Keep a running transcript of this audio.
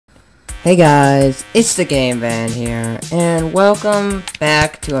Hey guys, it's the Game Van here, and welcome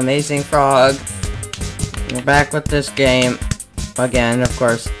back to Amazing Frog. We're back with this game again, of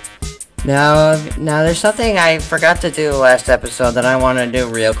course. Now there's something I forgot to do last episode that I want to do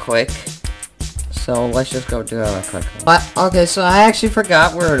real quick. So let's just go do it real quick. But okay, so I actually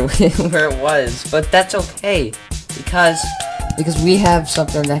forgot where it was, but that's okay because we have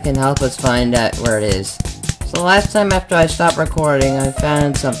something that can help us find out where it is. So last time after I stopped recording, I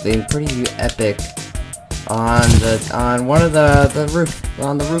found something pretty epic on one of the roof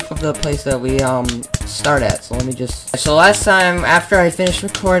of the place that we start at. So let me just. So last time after I finished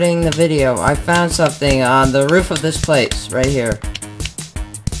recording the video, I found something on the roof of this place right here.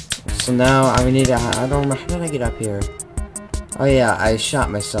 So now we need to. I don't remember, how did I get up here? Oh yeah, I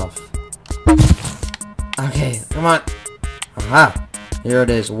shot myself. Okay, come on. Aha! Here it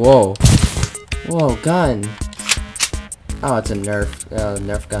is. Whoa. Whoa, gun. Oh, it's a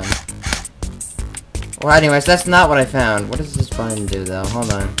Nerf gun. Well, anyways, that's not what I found. What does this button do, though?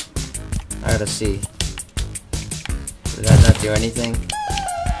 Hold on. I gotta see. Did that not do anything?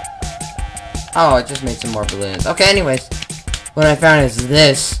 Oh, it just made some more balloons. Okay, anyways. What I found is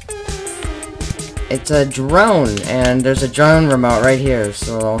this. It's a drone, and there's a drone remote right here.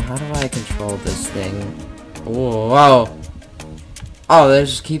 So, how do I control this thing? Whoa. Oh,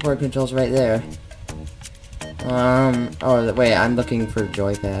 there's keyboard controls right there. Oh, wait, I'm looking for a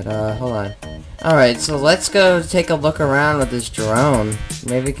joypad. Hold on. Alright, so let's go take a look around with this drone.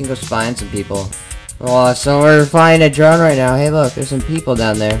 Maybe we can go spy on some people. Well, so we're flying a drone right now. Hey, look, there's some people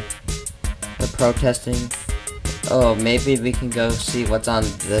down there. They're protesting. Oh, maybe we can go see what's on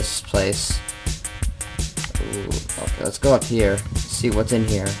this place. Ooh, okay, let's go up here. See what's in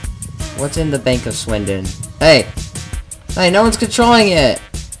here. What's in the Bank of Swindon? Hey! Hey, no one's controlling it!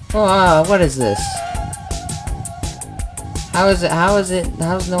 Oh, what is this? How is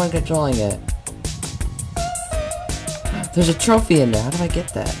no one controlling it? There's a trophy in there. How do I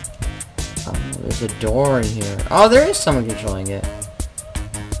get that? Oh, there's a door in here. Oh, there is someone controlling it.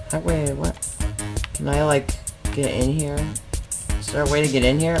 Wait, what? Can I, like, get in here? Is there a way to get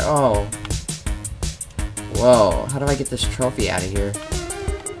in here? Oh. Whoa, how do I get this trophy out of here?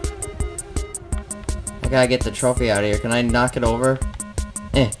 I gotta get the trophy out of here. Can I knock it over?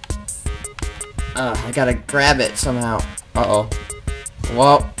 I gotta grab it somehow. Uh-oh.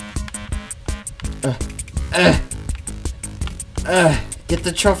 Whoa. Get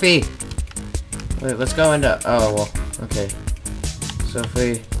the trophy! Wait, let's go into... Oh, well, okay. So if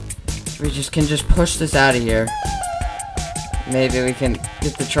we can just push this out of here, maybe we can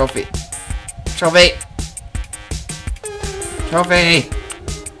get the trophy. Trophy! Trophy!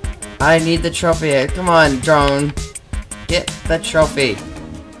 I need the trophy. Come on, drone. Get the trophy.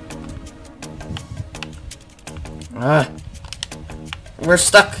 We're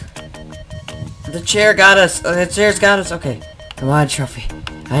stuck. The chair got us. The chair's got us. Okay. Come on, trophy.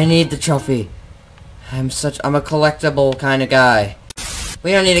 I need the trophy. I'm a collectible kind of guy.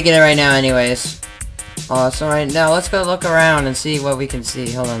 We don't need to get it right now anyways. So right now, let's go look around and see what we can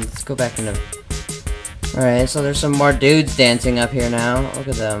see. Hold on, let's go back into... Alright, so there's some more dudes dancing up here now. Look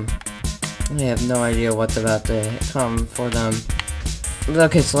at them. I have no idea what's about to come for them.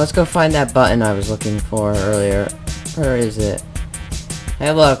 Okay, so let's go find that button I was looking for earlier. Where is it?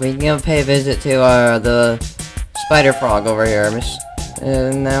 Hey, look, we can go pay a visit to the spider frog over here.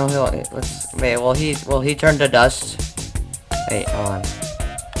 And now will he turn to dust? Wait, hold on.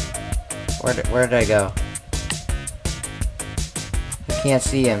 Where did I go? I can't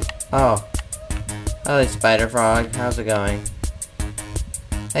see him. Oh. Hello, spider frog. How's it going?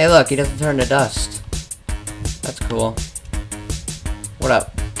 Hey, look, he doesn't turn to dust. That's cool. What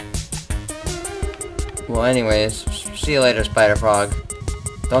up? Well, anyways, see you later, spider frog.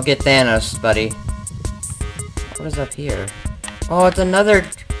 Don't get Thanos, buddy. What is up here? Oh, it's another...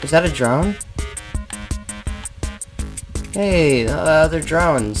 Is that a drone? Hey, other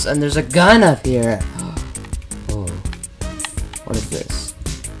drones. And there's a gun up here. Oh. What is this?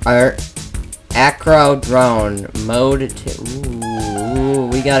 Acro drone. Mode 2. Ooh,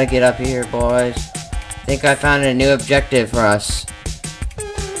 we gotta get up here, boys. I think I found a new objective for us.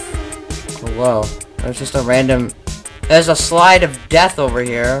 Oh, whoa. There's just a random... There's a slide of death over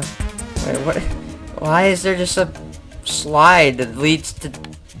here. Wait, what? Why is there just a slide that leads to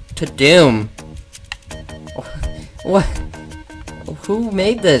doom? What? Who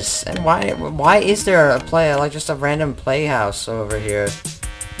made this? And why is there just a random playhouse over here?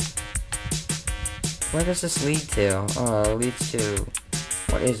 Where does this lead to? Oh, it leads to...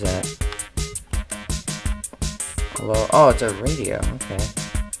 What is that? Hello? Oh, it's a radio. Okay.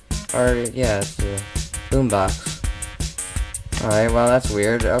 Or, yeah, it's a boombox. Alright, well, that's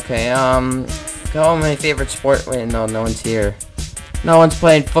weird. Okay, go my favorite sport. Wait, no one's here. No one's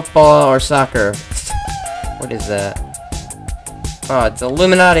playing football or soccer. What is that? Oh, it's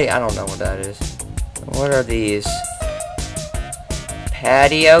Illuminati. I don't know what that is. What are these?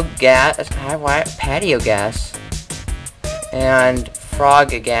 Patio gas. Patio gas. And frog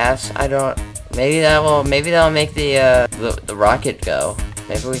gas. I don't. Maybe that'll make the rocket go.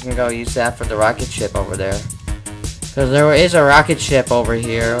 Maybe we can go use that for the rocket ship over there. Because there is a rocket ship over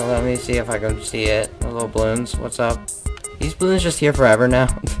here. Let me see if I can see it. The little balloons. What's up? These balloons just here forever now?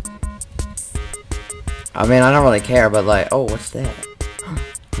 I mean, I don't really care, but like, oh, what's that?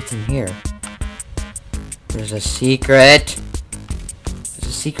 What's in here? There's a secret. There's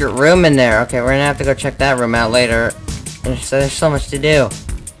a secret room in there. Okay, we're gonna have to go check that room out later. There's so much to do.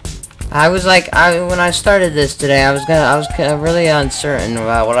 I was like, when I started this today, I was really uncertain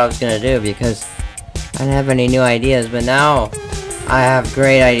about what I was gonna do because I didn't have any new ideas, but now I have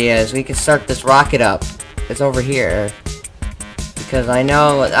great ideas. We can start this rocket up. It's over here. Because I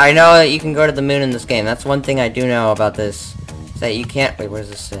know that you can go to the moon in this game. That's one thing I do know about this. Is that you can't. Wait, what does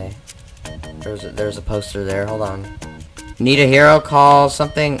this say? There's a poster there. Hold on. Need a hero? Call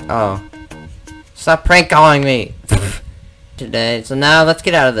something? Oh. Stop prank calling me today. So now let's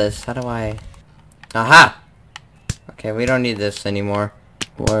get out of this. How do I? Aha! Okay, we don't need this anymore.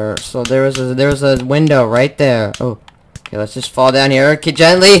 So there was a window right there. Oh. Okay, let's just fall down here. Okay,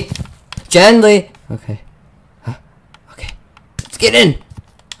 gently. Okay. Get in!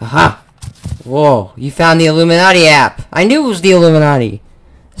 Aha! Whoa, you found the Illuminati app! I knew it was the Illuminati!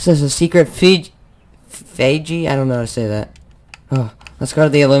 This is a secret Fiji? I don't know how to say that. Oh, let's go to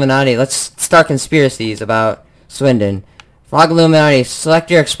the Illuminati. Let's start conspiracies about Swindon. Frog Illuminati, select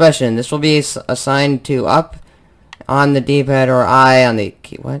your expression. This will be assigned to up on the D-pad or I on the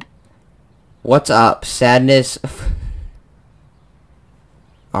key. What? What's up? Sadness.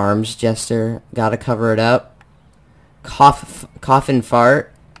 Arms gesture. Gotta cover it up. Cough and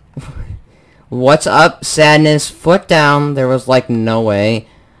fart. What's up? Sadness. Foot down. There was like no way.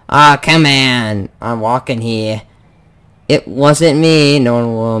 Ah, come on. I'm walking here. It wasn't me. No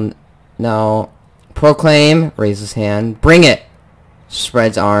one will know. Proclaim. Raise his hand. Bring it.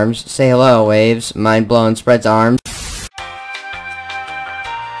 Spreads arms. Say hello. Waves. Mind blown. Spreads arms.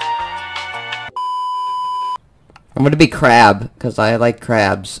 I'm gonna be crab because I like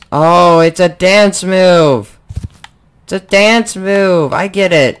crabs. Oh, it's a dance move. It's a dance move. I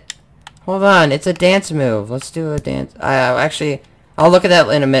get it. Hold on. It's a dance move. Let's do a dance. Actually, I'll look at that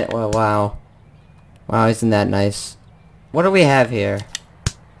in a minute. Well, wow. Wow, isn't that nice? What do we have here?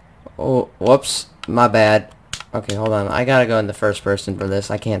 Oh, whoops. My bad. Okay, hold on. I gotta go in the first person for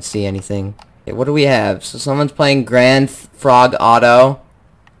this. I can't see anything. Okay, what do we have? So someone's playing Grand Frog Auto.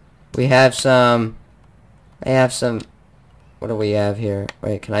 We have some... What do we have here?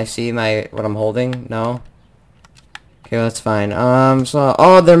 Wait, can I see what I'm holding? No? Okay, well, that's fine.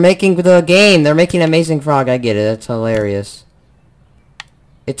 Oh, they're making the game. They're making Amazing Frog. I get it. That's hilarious.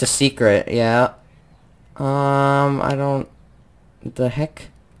 It's a secret. Yeah. I don't... The heck?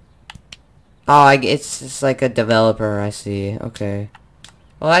 Oh, it's like a developer. I see. Okay.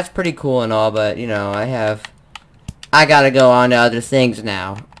 Well, that's pretty cool and all, but, you know, I gotta go on to other things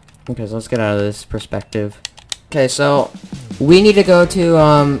now. Okay, so let's get out of this perspective. Okay, so we need to go to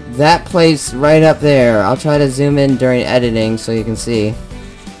that place right up there. I'll try to zoom in during editing so you can see.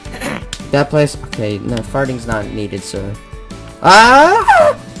 That place. Okay, no, farting's not needed, sir.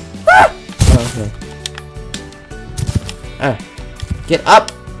 Ah! Okay. Get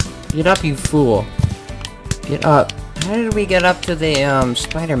up! Get up, you fool! Get up! How did we get up to the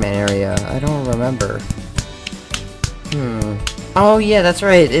Spider-Man area? I don't remember. Oh yeah, that's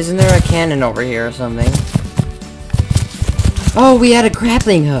right. Isn't there a cannon over here or something? Oh, we had a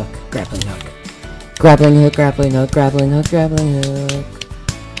grappling hook. Grappling hook. Grappling hook, grappling hook, grappling hook, grappling hook.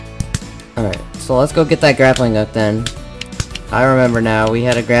 Alright, so let's go get that grappling hook then. I remember now, we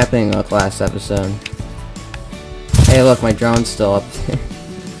had a grappling hook last episode. Hey look, my drone's still up there.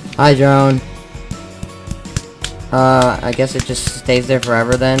 Hi drone. I guess it just stays there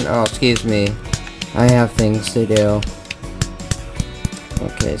forever then? Oh, excuse me. I have things to do.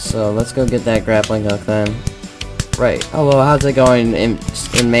 Okay, so let's go get that grappling hook then. Right. Hello, how's it going,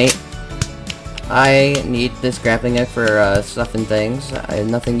 inmate? I need this grappling hook for stuff and things.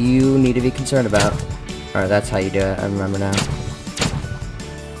 Nothing you need to be concerned about. Alright, that's how you do it. I remember now.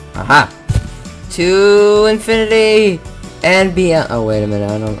 Aha! To infinity and beyond. Oh, wait a minute.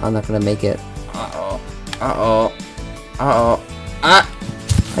 I'm not gonna make it. Uh-oh. Uh-oh. Uh-oh. Ah!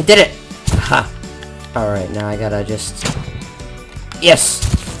 I did it! Aha! Alright, now I gotta just...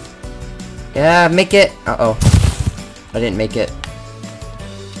 Yes! Yeah, make it! Uh-oh. I didn't make it.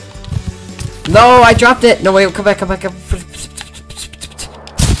 No, I dropped it! No, wait, come back, come back, come back.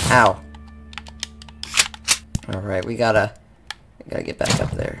 Ow. Alright, we gotta get back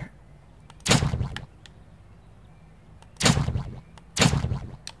up there.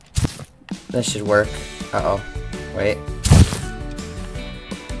 This should work. Uh-oh. Wait.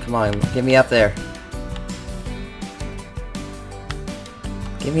 Come on, get me up there.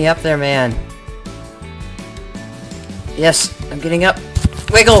 Get me up there, man. Yes, I'm getting up.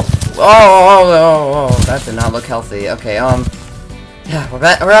 Wiggle! Oh, that did not look healthy. Okay, yeah,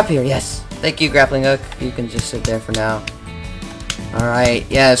 we're up here, yes. Thank you, grappling hook. You can just sit there for now. Alright,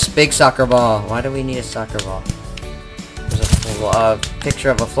 yes, big soccer ball. Why do we need a soccer ball? There's a picture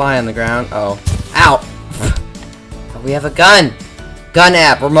of a fly on the ground. Oh. Ow! We have a gun! Gun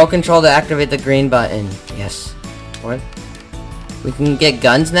app. Remote control to activate the green button. Yes. What? We can get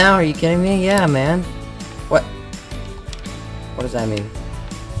guns now? Are you kidding me? Yeah, man. What? What does that mean?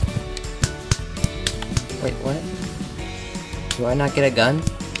 Wait, what? Do I not get a gun?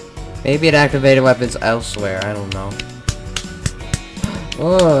 Maybe it activated weapons elsewhere. I don't know.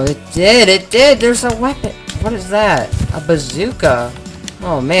 Oh, it did! It did! There's a weapon! What is that? A bazooka?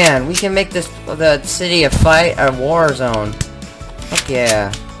 Oh man, we can make the city a war zone. Fuck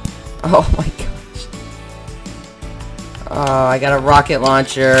yeah. Oh my gosh. Oh, I got a rocket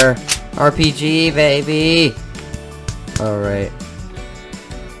launcher. RPG, baby! Alright.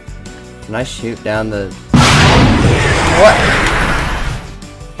 Can I shoot down the... What?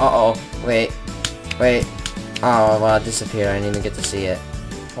 Uh-oh. Wait. Wait. Oh, well, it disappeared. I didn't even get to see it.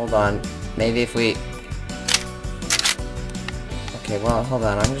 Hold on. Maybe if we... Okay, well, hold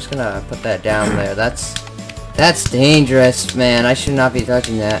on. I'm just gonna put that down there. That's dangerous, man. I should not be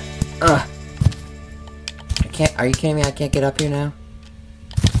touching that. Ugh. I can't... Are you kidding me? I can't get up here now?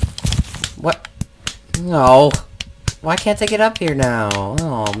 What? No. Why can't I get up here now?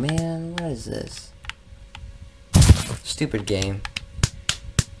 Oh, man. What is this? Stupid game.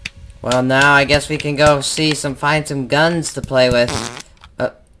 Well, now I guess we can go find some guns to play with.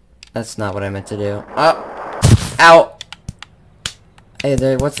 That's not what I meant to do. Ow! Hey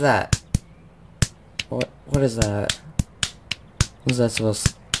there, what's that? What is that? Who's that supposed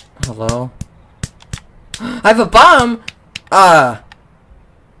to... Hello? I have a bomb! Oh,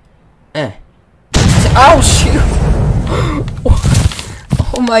 shoot!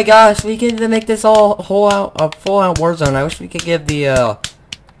 Oh my gosh, we get to make this a full-out war zone. I wish we could give the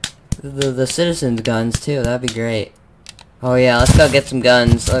citizens guns too. That'd be great. Oh yeah, let's go get some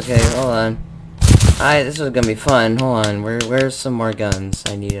guns. Okay, hold on. This is gonna be fun. Hold on. Where's some more guns?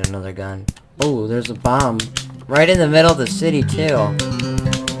 I need another gun. Oh, there's a bomb right in the middle of the city too.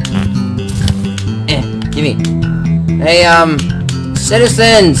 Gimme. Hey,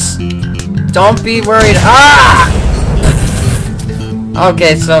 citizens, don't be worried. Ah!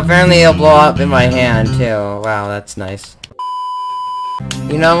 Okay, so apparently it'll blow up in my hand too. Wow, that's nice.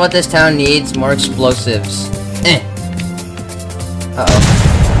 You know what this town needs? More explosives.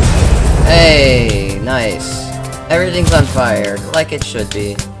 Uh-oh. Hey, nice. Everything's on fire, like it should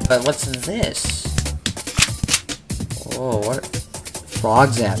be. But what's this? Oh, what? Frog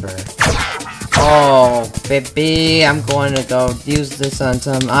zapper. Oh, baby, I'm going to go use this on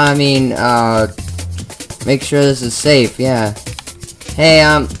some... make sure this is safe, yeah. Hey,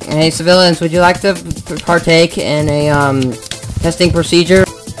 hey civilians, would you like to partake in a, testing procedure?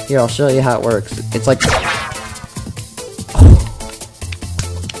 Here, I'll show you how it works. It's like...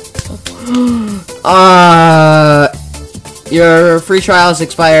 Your free trial is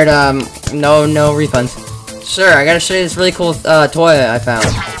expired, no refunds. Sure, I gotta show you this really cool, toy I found.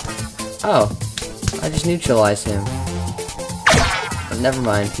 Oh, I just neutralized him. But never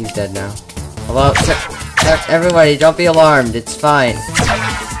mind, he's dead now. Hello? Everybody, don't be alarmed, it's fine.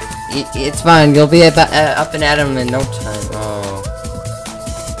 It's fine, you'll be up and at him in no time.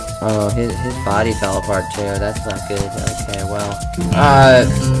 Oh, his body fell apart too, that's not good. Okay, well.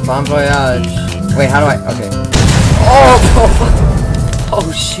 Bon voyage. Wait, how do I... Okay.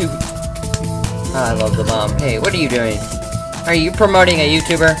 Oh, shoot. I love the bomb. Hey, what are you doing? Are you promoting a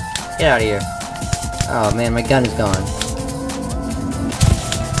YouTuber? Get out of here. Oh man, my gun is gone.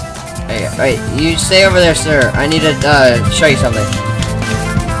 Hey, wait, you stay over there, sir. I need to, show you something.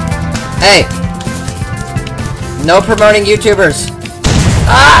 Hey! No promoting YouTubers!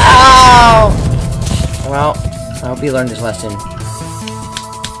 Oh! Well, I hope you learned this lesson.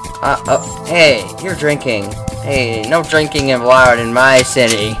 Hey, you're drinking. Hey, no drinking allowed in my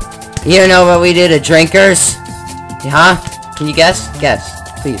city. You know what we do to drinkers? Huh? Can you guess?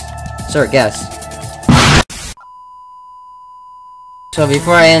 Guess, please. Sir, guess. So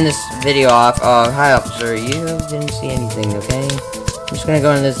before I end this video off, hi officer, you didn't see anything, okay? just gonna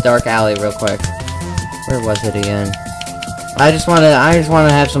go in this dark alley real quick. Where was it again? I just wanna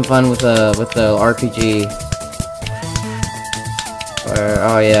have some fun with the RPG.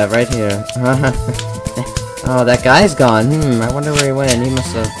 Oh yeah, right here. Oh, that guy's gone. I wonder where he went. He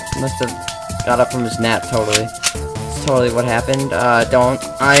must have got up from his nap. Totally. That's totally what happened.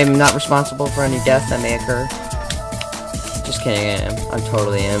 I'm not responsible for any death that may occur. Just kidding. I am. I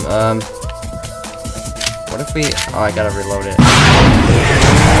totally am. What if we? Oh, I gotta reload it.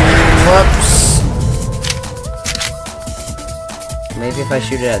 Whoops. Maybe if I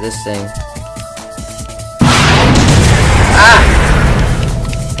shoot it at this thing. Ah!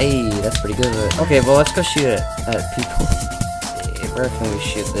 Hey, that's pretty good. Okay, well, let's go shoot it at people. Let's see, where can we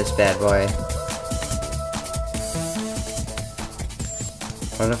shoot this bad boy?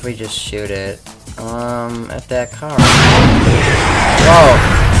 What if we just shoot it? At that car. Whoa!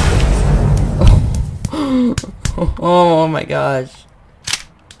 Oh my gosh.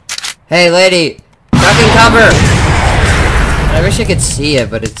 Hey, lady! Duck and cover! I wish I could see it,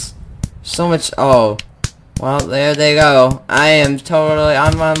 but it's so much. Oh. Well, there they go. I'm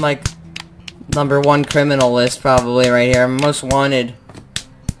on like #1 criminal list probably right here. I'm most wanted.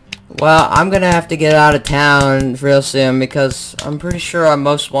 Well, I'm gonna have to get out of town real soon because I'm pretty sure I'm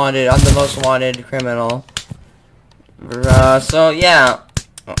most wanted. I'm the most wanted criminal. So yeah.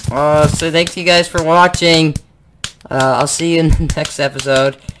 So thanks you guys for watching. I'll see you in the next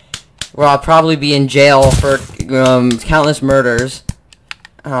episode, where I'll probably be in jail for countless murders.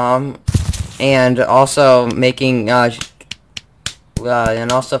 And also making, and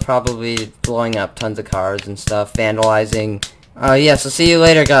also probably blowing up tons of cars and stuff, vandalizing. Yeah, so see you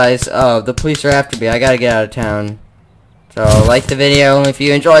later, guys. Oh, the police are after me. I gotta get out of town. So, like the video if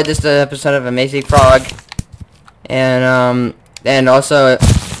you enjoyed this episode of Amazing Frog. And also,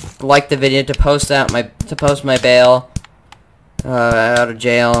 like the video to post my bail, out of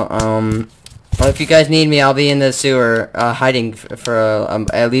jail. Well, if you guys need me, I'll be in the sewer, hiding for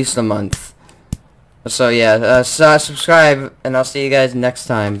at least a month. So yeah, subscribe, and I'll see you guys next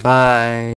time. Bye.